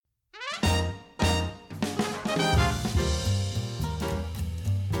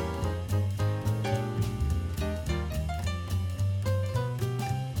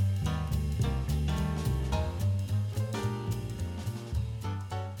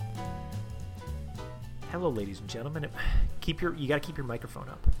Hello, ladies and gentlemen. You gotta keep your microphone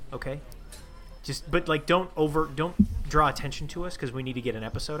up, okay? But don't draw attention to us because we need to get an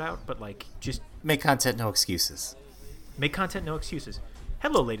episode out. But just make content, no excuses. Make content, no excuses.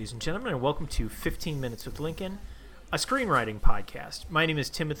 Hello, ladies and gentlemen, and welcome to 15 Minutes with Lincoln, a screenwriting podcast. My name is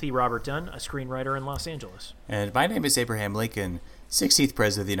Timothy Robert Dunn, a screenwriter in Los Angeles. And my name is Abraham Lincoln, 16th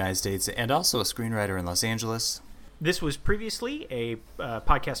President of the United States, and also a screenwriter in Los Angeles. This was previously a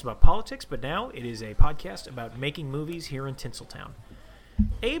podcast about politics, but now it is a podcast about making movies here in Tinseltown.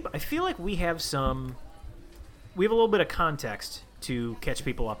 Abe, I feel like we have a little bit of context to catch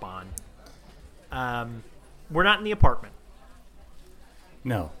people up on. We're not in the apartment.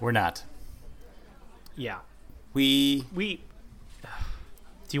 No, we're not. Yeah. We do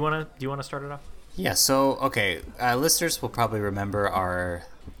you want to start it off? Yeah, so okay, listeners will probably remember our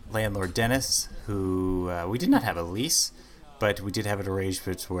landlord Dennis, who we did not have a lease, but we did have an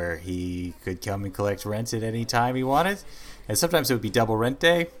arrangement where he could come and collect rent at any time he wanted, and sometimes it would be double rent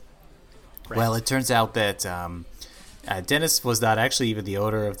day. Right. Well, it turns out that Dennis was not actually even the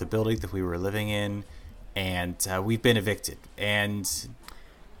owner of the building that we were living in, and we've been evicted. And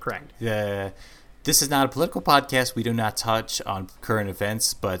correct. This is not a political podcast. We do not touch on current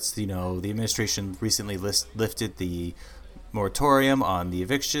events, but the administration recently lifted the moratorium on the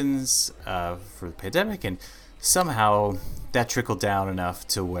evictions for the pandemic, and somehow that trickled down enough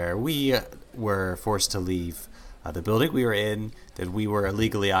to where we were forced to leave the building we were in that we were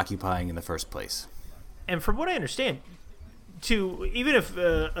illegally occupying in the first place. And from what I understand, even if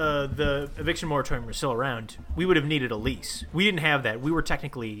the eviction moratorium were still around, we would have needed a lease. We didn't have that. We were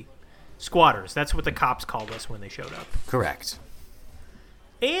technically squatters. That's what the cops called us when they showed up. Correct.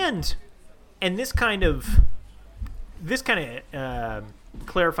 And this kind of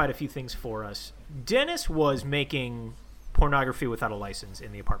clarified a few things for us. Dennis was making pornography without a license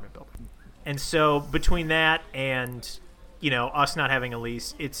in the apartment building. And so between that and, us not having a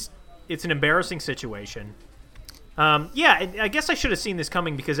lease, it's an embarrassing situation. I guess I should have seen this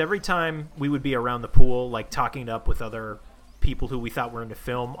coming because every time we would be around the pool, talking it up with other people who we thought were into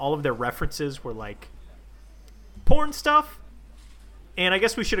film, all of their references were porn stuff. And I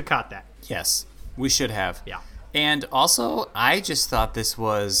guess we should have caught that. Yes, we should have. Yeah. And also, I just thought this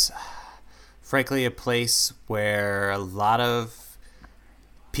was, frankly, a place where a lot of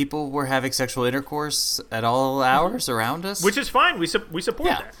people were having sexual intercourse at all hours around us. Which is fine. We support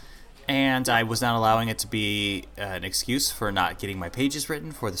that. And I was not allowing it to be an excuse for not getting my pages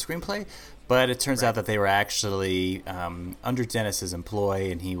written for the screenplay. But it turns out that they were actually under Dennis's employ,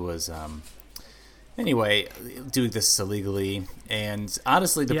 and he was... Anyway, doing this illegally, and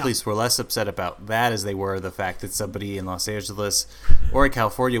honestly, the police were less upset about that as they were the fact that somebody in Los Angeles or in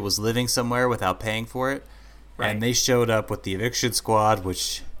California was living somewhere without paying for it, and they showed up with the eviction squad,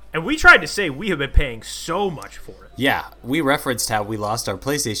 And we tried to say we have been paying so much for it. Yeah, we referenced how we lost our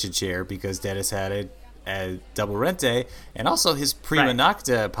PlayStation share because Dennis had a double rent day, and also his prima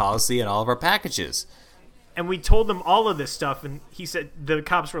nocta policy in all of our packages. And we told them all of this stuff, and he said the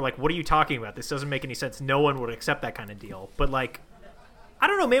cops were like, "What are you talking about? This doesn't make any sense. No one would accept that kind of deal." But I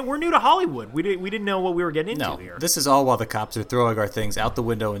don't know, man. We're new to Hollywood. We didn't know what we were getting into here. This is all while the cops are throwing our things out the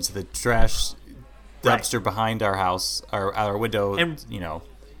window into the trash dumpster behind our house, our window. And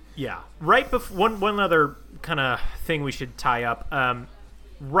yeah, right before one other kind of thing we should tie up.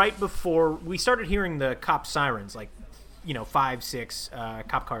 Right before we started hearing the cop sirens, 5, 6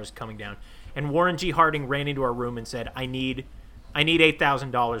 cop cars coming down. And Warren G. Harding ran into our room and said, I need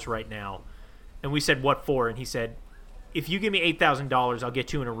 $8,000 right now. And we said, what for? And he said, if you give me $8,000, I'll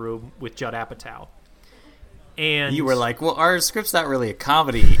get you in a room with Judd Apatow. And you were like, well, our script's not really a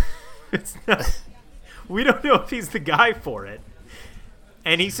comedy. It's not, we don't know if he's the guy for it.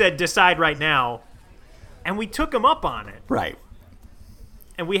 And he said, decide right now. And we took him up on it. Right.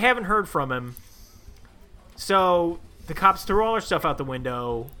 And we haven't heard from him. So the cops threw all our stuff out the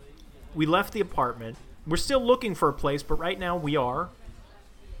window. We left the apartment. We're still looking for a place, but right now we are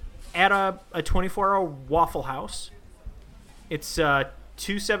at a 24-hour Waffle House. It's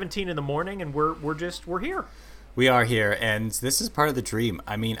 2:17 in the morning, and we're here. We are here, and this is part of the dream.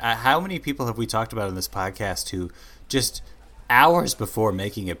 I mean, how many people have we talked about in this podcast who just hours before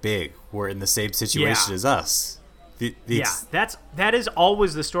making it big were in the same situation as us? That is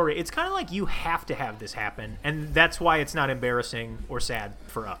always the story. It's kind of like you have to have this happen, and that's why it's not embarrassing or sad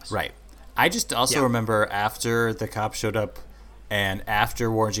for us. Right. I just also remember after the cops showed up and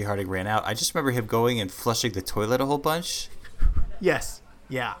after Warren G. Harding ran out, I just remember him going and flushing the toilet a whole bunch. Yes.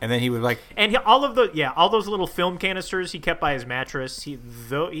 Yeah. And then he would like, And all those little film canisters he kept by his mattress. He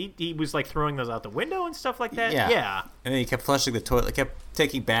was like throwing those out the window and stuff like that. Yeah. And then he kept flushing the toilet. Kept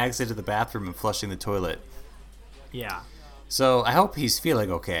taking bags into the bathroom and flushing the toilet. Yeah. So I hope he's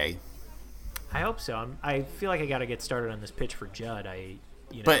feeling okay. I hope so. I feel like I got to get started on this pitch for Judd.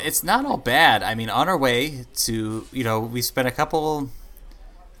 But it's not all bad. I mean, on our way to, we spent a couple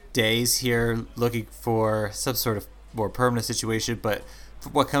days here looking for some sort of more permanent situation, but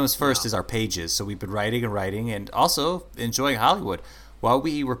what comes first is our pages. So we've been writing and also enjoying Hollywood. While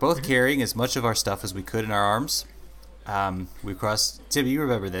we were both carrying as much of our stuff as we could in our arms, we crossed, Tim, you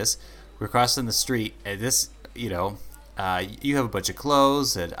remember this, we're crossing the street, and this, you have a bunch of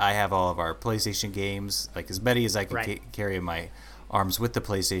clothes, and I have all of our PlayStation games, like as many as I can carry in my arms with the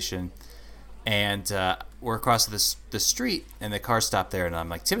PlayStation. And we're across the street, and the car stopped there, and I'm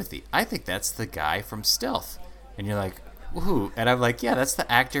like, Timothy, I think that's the guy from Stealth. And you're like, who? And I'm like, yeah, that's the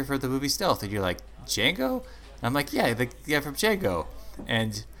actor for the movie Stealth. And you're like, Django? And I'm like, yeah, the guy from Django.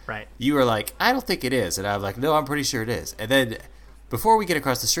 And you were like, I don't think it is. And I'm like, no, I'm pretty sure it is. And then before we get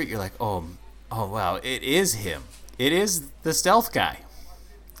across the street, you're like, oh wow, it is him. It is the Stealth guy.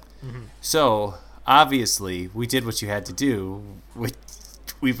 Mm-hmm. So obviously, we did what you had to do.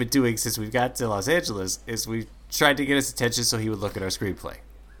 We've been doing since we got to Los Angeles is we tried to get his attention so he would look at our screenplay.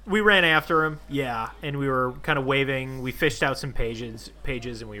 We ran after him, and we were kind of waving. We fished out some pages,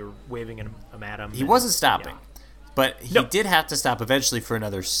 and we were waving him at him. He wasn't stopping, but he did have to stop eventually for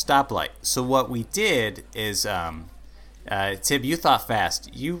another stoplight. So what we did is, Tim, you thought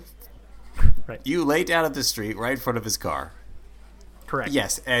fast. You laid down at the street right in front of his car. Correct.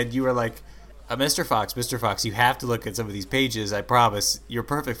 Yes, and you were like, Mr. Fox, you have to look at some of these pages. I promise. You're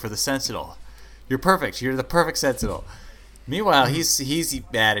perfect for the Sentinel. You're perfect. You're the perfect Sentinel. Meanwhile, he's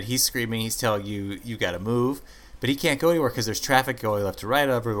mad and he's screaming. He's telling you got to move, but he can't go anywhere because there's traffic going left to right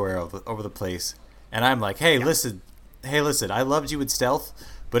everywhere over the place. And I'm like, hey, listen, I loved you in Stealth,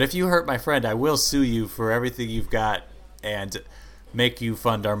 but if you hurt my friend, I will sue you for everything you've got and make you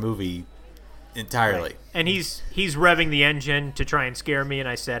fund our movie entirely. Right. And he's revving the engine to try and scare me, and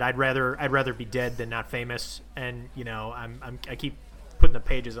I said I'd rather be dead than not famous. And I keep putting the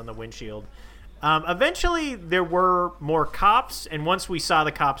pages on the windshield. Eventually, there were more cops, and once we saw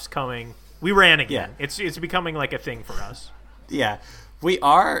the cops coming, we ran again. Yeah. It's becoming like a thing for us. Yeah, we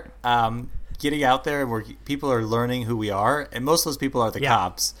are getting out there, and people are learning who we are, and most of those people are the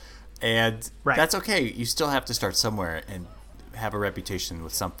cops, and that's okay. You still have to start somewhere and have a reputation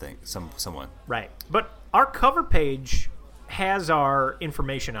with someone. Right, but our cover page has our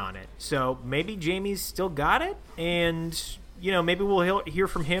information on it, so maybe Jamie's still got it, and maybe we'll hear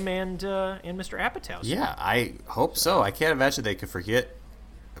from him and Mr. Apatow. Yeah, I hope so. I can't imagine they could forget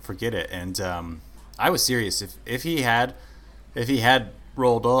it. And I was serious. If he had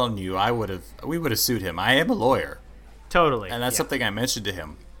rolled on you, we would have sued him. I am a lawyer. Totally. And that's something I mentioned to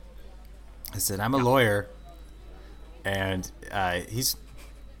him. I said, I'm a lawyer, and he's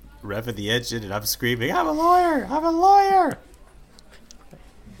revving the engine, and I'm screaming, I'm a lawyer.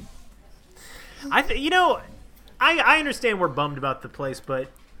 I understand we're bummed about the place, but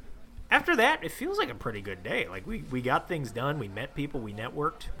after that, it feels like a pretty good day. Like, we got things done. We met people. We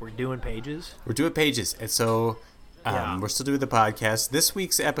networked. We're doing pages. And so we're still doing the podcast. This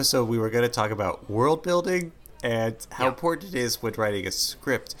week's episode, we were going to talk about world building and how important it is when writing a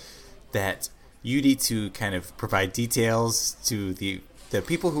script that you need to kind of provide details to the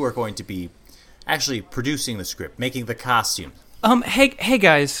people who are going to be actually producing the script, making the costume. Hey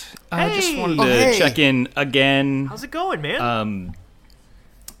guys. I just wanted to check in again. How's it going, man?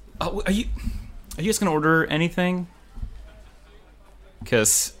 Are you guys gonna order anything?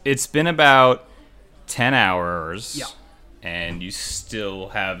 Because it's been about 10 hours, and you still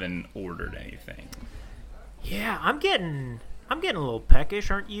haven't ordered anything. Yeah, I'm getting a little peckish,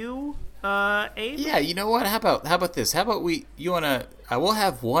 aren't you, Abe? Yeah, you know what? How about this? How about we'll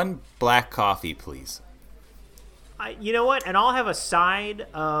have one black coffee, please. You know what? And I'll have a side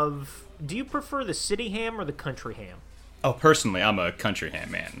of... Do you prefer the city ham or the country ham? Oh, personally, I'm a country ham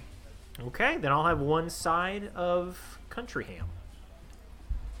man. Okay, then I'll have one side of country ham.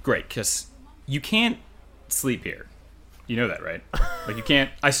 Great, because you can't sleep here. You know that, right? Like, you can't...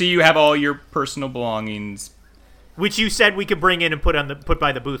 I see you have all your personal belongings. Which you said we could bring in and put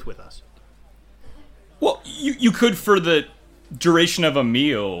by the booth with us. Well, you could for the duration of a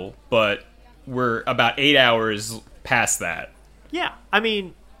meal, but we're about 8 hours past that. Yeah, I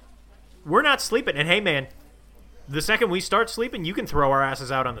mean, we're not sleeping. And hey, man, the second we start sleeping, you can throw our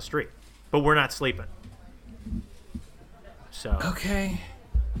asses out on the street. But we're not sleeping. So okay.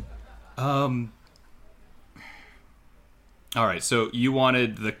 All right, so you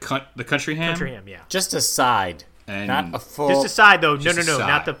wanted the country ham? Country ham, yeah. Just a side, And not a full. Just a side though. Just No, a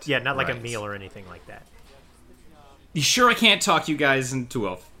not side. not like a Right. meal or anything like that. You sure I can't talk you guys into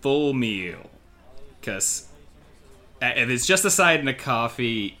a full meal? Because if it's just a side and a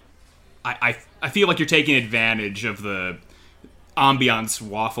coffee, I feel like you're taking advantage of the ambiance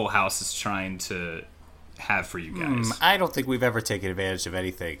Waffle House is trying to have for you guys. I don't think we've ever taken advantage of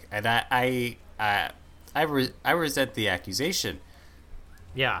anything, and I resent the accusation.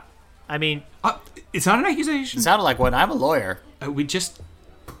 Yeah, I mean, It's not an accusation. It sounded like one. I'm a lawyer. We just.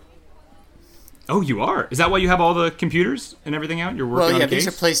 Oh, you are? Is that why you have all the computers and everything out? You're working Well, on yeah, a case? these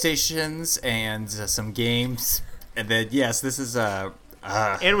are PlayStations and some games, and then yes, this is a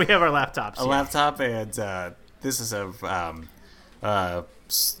and we have our laptops. yeah. laptop, and this is a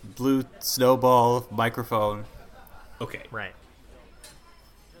blue snowball microphone. Okay. Right.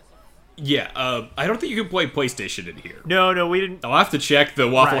 Yeah, I don't think you can play PlayStation in here. No, we didn't. I'll have to check the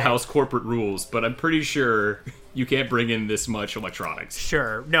Waffle Right. House corporate rules, but I'm pretty sure you can't bring in this much electronics.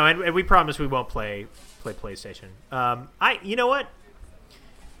 Sure. No, and we promise we won't play PlayStation. You know what,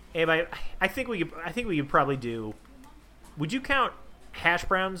 Abe, I think we could probably do. Would you count hash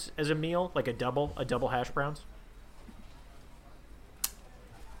browns as a meal, like a double hash browns?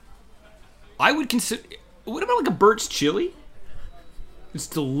 I would consider. What about like a Burt's chili? It's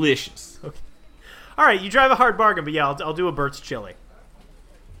delicious. All right, you drive a hard bargain, but yeah, I'll do a Burt's chili.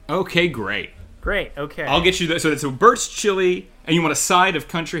 Okay, great. Great. Okay. I'll get you that. So it's a Burt's chili, and you want a side of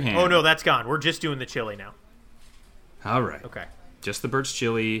country ham. Oh no, that's gone. We're just doing the chili now. All right. Okay. Just the Burt's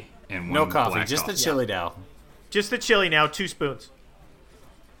chili and one No coffee, black just the coffee. chili now. Just the chili now. 2 spoons.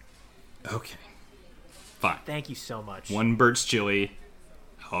 Okay. Fine. Thank you so much. One Burt's chili.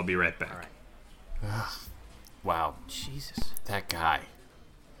 I'll be right back. All right. Wow, Jesus. that guy.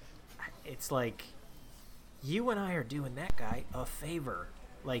 It's like you and I are doing that guy a favor.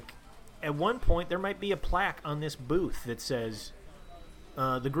 Like, at one point, there might be a plaque on this booth that says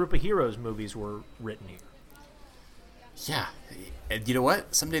the Group of Heroes movies were written here. Yeah, and you know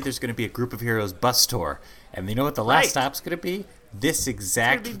what? Someday there's going to be a Group of Heroes bus tour, and you know what the last Right. stop's going to be? This It's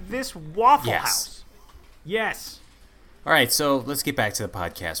exact. going to be this Waffle Yes. House. Yes. All right, so let's get back to the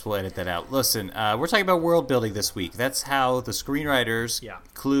podcast. We'll edit that out. Listen, we're talking about world building this week. That's how the screenwriters Yeah.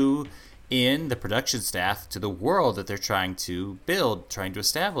 clue in the production staff to the world that they're trying to build, trying to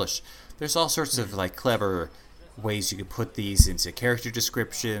establish. There's all sorts of like clever ways you could put these into character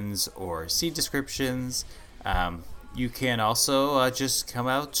descriptions or scene descriptions. You can also just come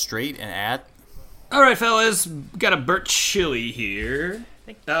out straight and add. All right, fellas. Got a Burt's chili here.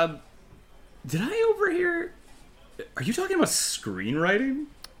 Did I overhear? Are you talking about screenwriting?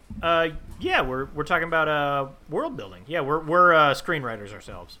 Yeah, we're talking about world building. Yeah, we're screenwriters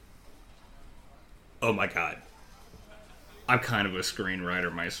ourselves. Oh my god. I'm kind of a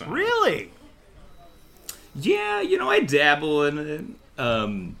screenwriter myself. Really? Yeah, I dabble in it.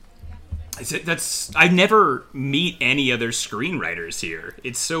 I never meet any other screenwriters here.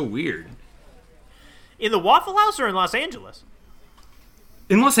 It's so weird. In the Waffle House or in Los Angeles?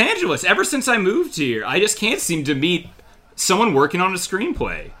 In Los Angeles, ever since I moved here, I just can't seem to meet someone working on a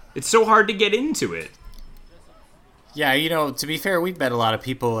screenplay. It's so hard to get into it. Yeah, to be fair, we've met a lot of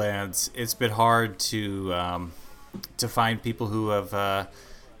people, and it's been hard to find people who have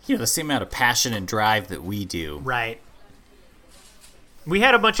the same amount of passion and drive that we do. Right. We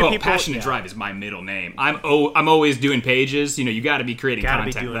had a bunch of people. Passion and Drive is my middle name. I'm always doing pages. You got to be creating Gotta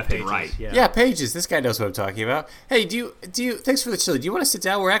be content doing left pages. and right. Yeah. Yeah, Pages. This guy knows what I'm talking about. Hey, do you? Thanks for the chili. Do you want to sit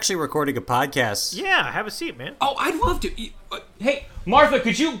down? We're actually recording a podcast. Yeah, have a seat, man. Oh, I'd love to. Hey, Martha,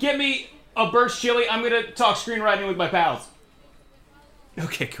 could you get me a Burt's chili? I'm going to talk screenwriting with my pals.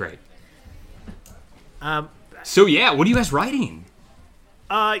 Okay, great. So yeah, what are you guys writing?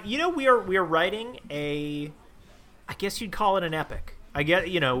 We are writing a, I guess you'd call it an epic. I get,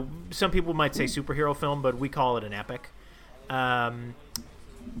 some people might say superhero film, but we call it an epic.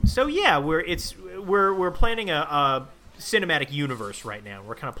 So yeah, we're planning a cinematic universe right now.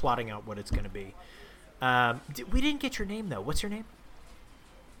 We're kind of plotting out what it's going to be. We didn't get your name though. What's your name?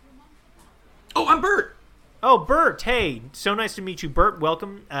 Oh, I'm Bert. Oh, Bert. Hey, so nice to meet you, Bert.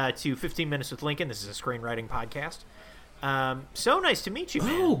 Welcome to 15 Minutes with Lincoln. This is a screenwriting podcast. So nice to meet you,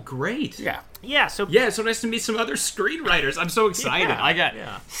 man. Oh, great. Yeah. Yeah, so Yeah, it's so nice to meet some other screenwriters. I'm so excited. Yeah, I got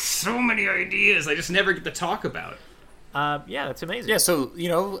yeah. so many ideas I just never get to talk about. yeah, that's amazing. Yeah. So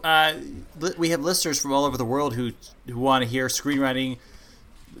we have listeners from all over the world who want to hear screenwriting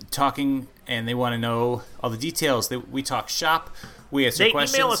talking, and they want to know all the details. We talk shop. We answer They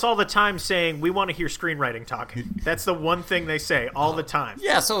questions. email us all the time saying we want to hear screenwriting talking. That's the one thing they say all the time.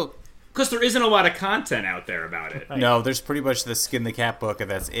 Yeah. So Because there isn't a lot of content out there about it. No, there's pretty much the Skin the Cat book, and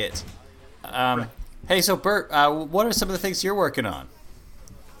that's it. Hey, so Bert, what are some of the things you're working on?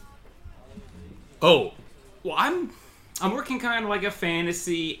 Oh, well, I'm working kind of like a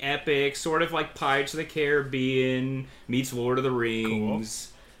fantasy epic, sort of like Pirates of the Caribbean meets Lord of the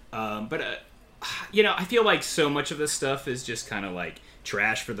Rings. Cool. I feel like so much of this stuff is just kind of like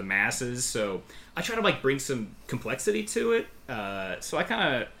trash for the masses. So I try to like bring some complexity to it. So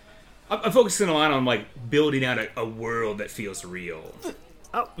I'm focusing a lot on like building out a world that feels real.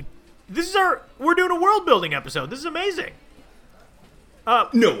 Oh, we're doing a world building episode. This is amazing.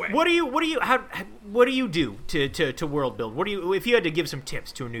 No way. What do you do to world build? If you had to give some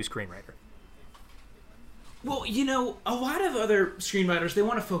tips to a new screenwriter? Well, a lot of other screenwriters, they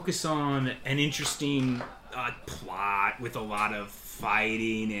want to focus on an interesting plot with a lot of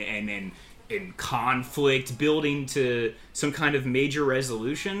fighting and conflict, building to some kind of major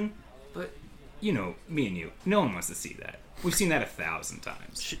resolution. But, me and you, no one wants to see that. We've seen that 1,000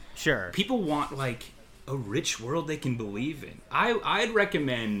 times. Sure. People want, like, a rich world they can believe in. I'd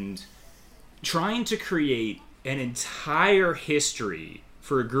recommend trying to create an entire history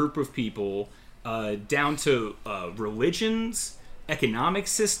for a group of people, down to religions, economic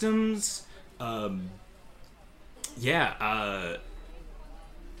systems, a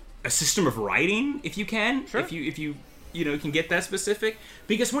system of writing, if you can. Sure. If you can get that specific.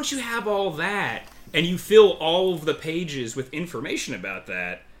 Because once you have all that, and you fill all of the pages with information about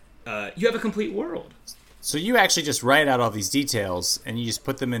that, you have a complete world. So you actually just write out all these details, and you just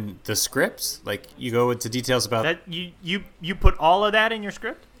put them in the scripts? Like, you go into details about... that. You put all of that in your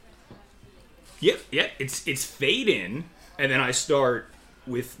script? Yep. It's fade in, and then I start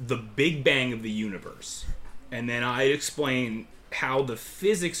with the Big Bang of the universe. And then I explain how the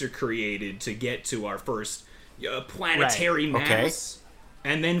physics are created to get to our first planetary mass.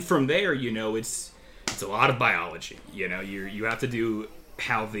 Okay. And then from there, it's a lot of biology. You have to do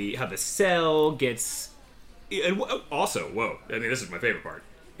how the cell gets... And also, this is my favorite part.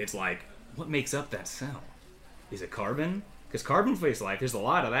 It's like, what makes up that cell? Is it carbon? Because carbon-based life, there's a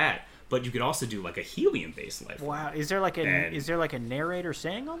lot of that. But you could also do like a helium-based life. Wow, is there like a narrator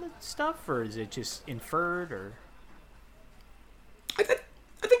saying all this stuff, or is it just inferred? Or I think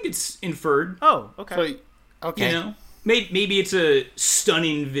it's inferred. Oh, okay. So, okay. Maybe it's a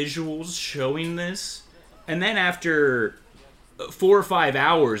stunning visuals showing this, and then after 4 or 5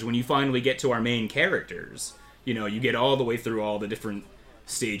 hours, when you finally get to our main characters, you get all the way through all the different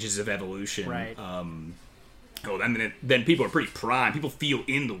stages of evolution. Right. Then people are pretty primed. People feel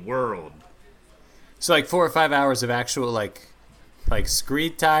in the world. So like 4 or 5 hours of actual like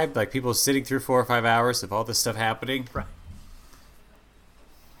screen time, like people sitting through 4 or 5 hours of all this stuff happening. Right.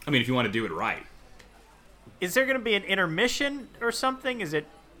 I mean, if you want to do it right. Is there going to be an intermission or something? Is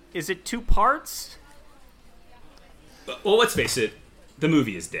it 2 parts? Well, let's face it, the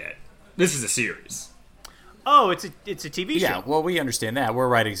movie is dead. This is a series. Oh, it's a TV show. Yeah, well, we understand that. We're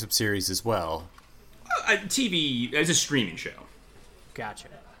writing some series as well. TV as a streaming show. Gotcha.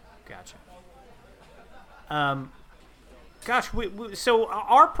 Gosh, so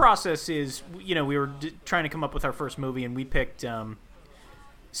our process is, we were trying to come up with our first movie, and we picked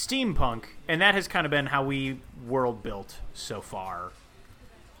steampunk, and that has kind of been how we world built so far.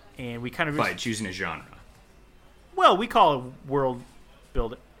 And we kind of by choosing a genre. Well, we call it world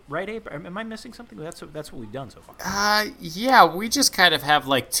build, right, Abe? Am I missing something? That's what we've done so far. Yeah, we just kind of have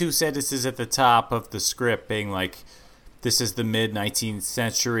like 2 sentences at the top of the script being like, this is the mid-19th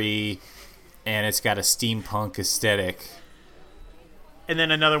century, and it's got a steampunk aesthetic. And then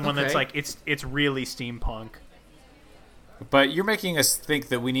another one that's like, it's really steampunk. But you're making us think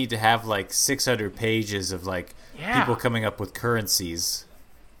that we need to have like 600 pages of like people coming up with currencies.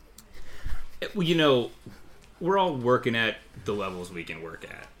 Well, we're all working at the levels we can work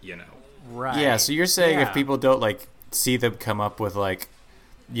at, Right. Yeah, so you're saying if people don't like see them come up with like,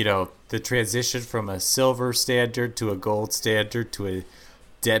 the transition from a silver standard to a gold standard to a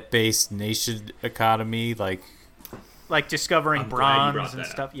debt-based nation economy, like discovering bronze and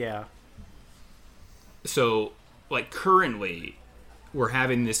stuff. Yeah. So, like, currently, we're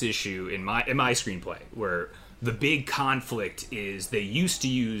having this issue in my screenplay where the big conflict is they used to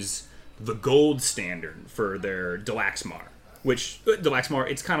use the gold standard for their Delaxmar, which Delaxmar,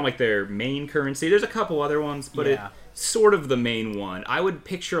 it's kind of like their main currency. There's a couple other ones, but it's sort of the main one. I would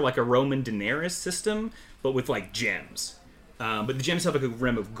picture like a Roman denarius system, but with like gems. But the gems have like a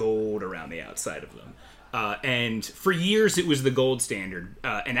rim of gold around the outside of them. And for years it was the gold standard,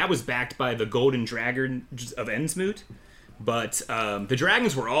 and that was backed by the golden dragon of Innsmouth. But the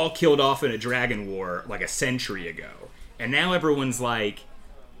dragons were all killed off in a dragon war like a century ago. And now everyone's like,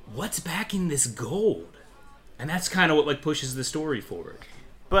 what's backing this gold? And that's kind of what like pushes the story forward.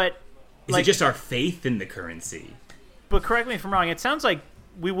 But is it just our faith in the currency? But correct me if I'm wrong. It sounds like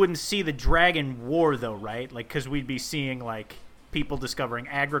we wouldn't see the Dragon War though, right? Like because we'd be seeing like people discovering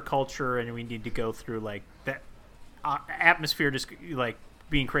agriculture, and we need to go through like that atmosphere just like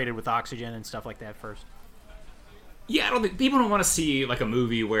being created with oxygen and stuff like that first. Yeah, I don't think people don't want to see like a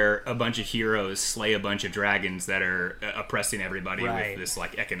movie where a bunch of heroes slay a bunch of dragons that are oppressing everybody with this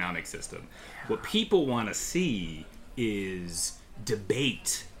like economic system. What people want to see is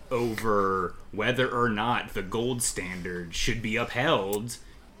debate over whether or not the gold standard should be upheld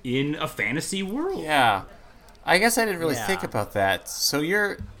in a fantasy world. Yeah. I guess I didn't really think about that. So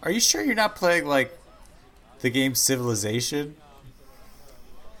are you sure you're not playing like the game Civilization?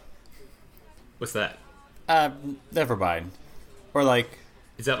 What's that? Never mind. Or like,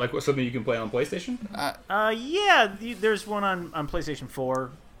 is that like something you can play on PlayStation? Yeah, there's one on PlayStation 4.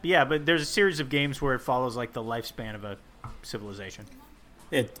 Yeah, but there's a series of games where it follows like the lifespan of a civilization.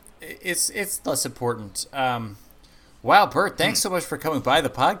 It's less important. Wow, Bert, thanks so much for coming by the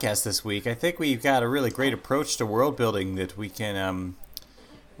podcast this week. I think we've got a really great approach to world building that we can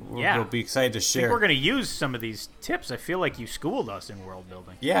we'll be excited to share. I think we're going to use some of these tips. I feel like you schooled us in world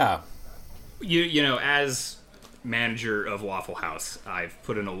building. Yeah. You know, as manager of Waffle House, I've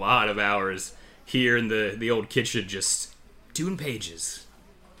put in a lot of hours here in the old kitchen just doing pages.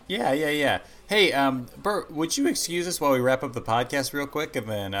 Yeah. Hey, Bert, would you excuse us while we wrap up the podcast real quick, and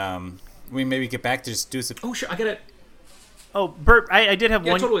then we maybe get back to just do some... Oh, sure, I got it. Oh, Bert, I did have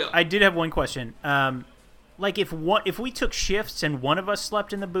one. Totally. I did have one question. Like if we took shifts and one of us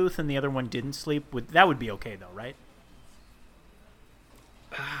slept in the booth and the other one didn't sleep, that would be okay though, right?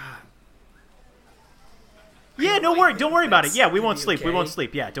 Yeah, don't worry about it. Yeah, we won't sleep. Okay. We won't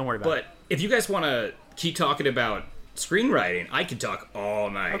sleep. Yeah, don't worry about it. But if you guys want to keep talking about screenwriting, I could talk all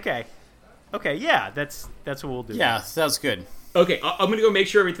night. Okay, yeah, that's what we'll do. Yeah, sounds good. Okay, I'm gonna go make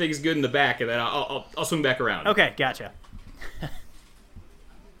sure everything's good in the back, and then I'll swing back around. Okay, gotcha.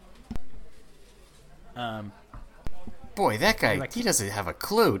 Boy, that guy, he doesn't have a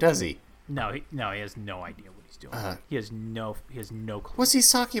clue, does he? No, he has no idea what he's doing. He has no clue. What's he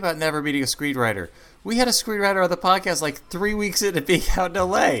talking about never meeting a screenwriter? We had a screenwriter on the podcast like 3 weeks into being out in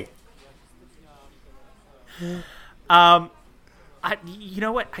LA. You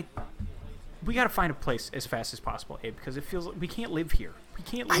know what? We got to find a place as fast as possible, Abe, because it feels like we can't live here.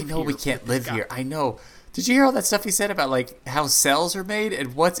 I know we can't live here. I know. Did you hear all that stuff he said about like how cells are made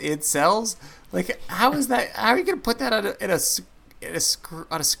and what's in cells? Like, how is that? How are you going to put that in a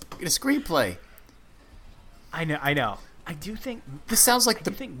screenplay? I know. I do think this sounds like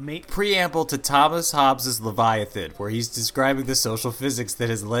preamble to Thomas Hobbes' Leviathan, where he's describing the social physics that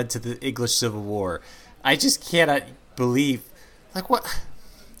has led to the English Civil War. I just cannot believe, like, what?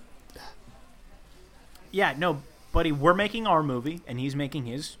 Yeah, no, buddy, we're making our movie, and he's making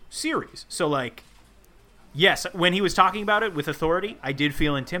his series. So, like, yes, when he was talking about it with authority, I did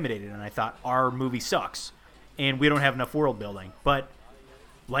feel intimidated, and I thought, our movie sucks, and we don't have enough world building. But,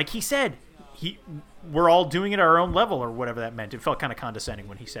 like he said, we're all doing it at our own level, or whatever that meant. It felt kind of condescending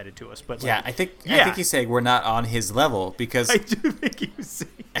when he said it to us. But yeah, I think he's saying we're not on his level, because... I do think he was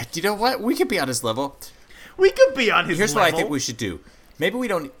saying... You know what? We could be on his level. We could be on his Here's level. what I think we should do. Maybe we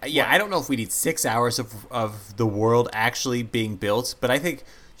don't... Yeah, I don't know if we need 6 hours of the world actually being built, but I think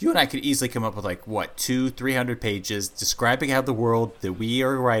you and I could easily come up with, like, 200-300 pages describing how the world that we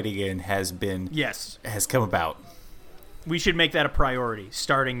are writing in has come about. We should make that a priority,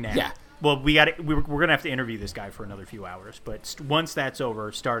 starting now. Yeah. Well, we're going to have to interview this guy for another few hours, but once that's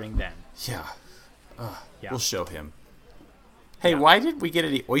over, starting then. Yeah. We'll show him. Hey, why didn't we get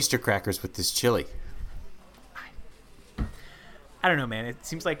any oyster crackers with this chili? I don't know, man. It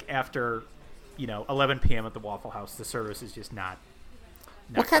seems like after, 11 p.m. at the Waffle House, the service is just not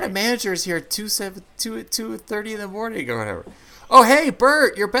what kind of manager is here at 2:30 in the morning or whatever? Oh, hey,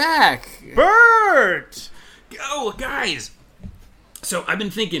 Bert, you're back. Bert! Oh, guys. So I've been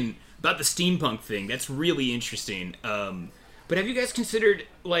thinking about the steampunk thing. That's really interesting. But have you guys considered,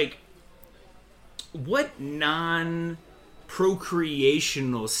 like, what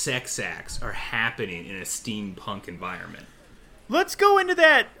non-procreational sex acts are happening in a steampunk environment? Let's go into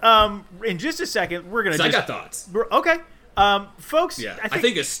that in just a second. We're gonna. I got thoughts. Okay, folks. Yeah, I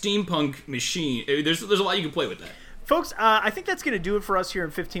think a steampunk machine. There's a lot you can play with that. Folks, I think that's going to do it for us here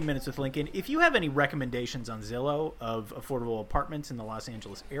in 15 Minutes with Lincoln. If you have any recommendations on Zillow of affordable apartments in the Los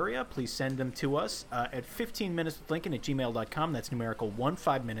Angeles area, please send them to us at 15minuteswithlincoln@gmail.com. That's numerical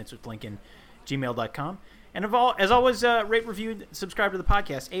 15minuteswithlincoln gmail.com. And as always, rate, review, subscribe to the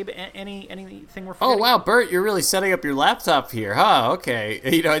podcast. Abe, anything we're forgetting? Oh, wow, Bert, you're really setting up your laptop here, huh? Okay.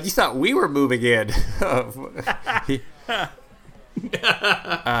 You thought we were moving in.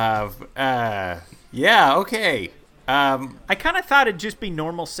 Yeah, okay. I kind of thought it'd just be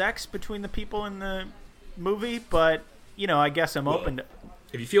normal sex between the people in the movie, but, I guess I'm open to...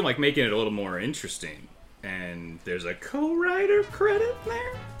 If you feel like making it a little more interesting, and there's a co-writer credit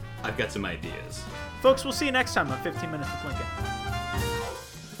there, I've got some ideas. Folks, we'll see you next time on 15 Minutes with Lincoln.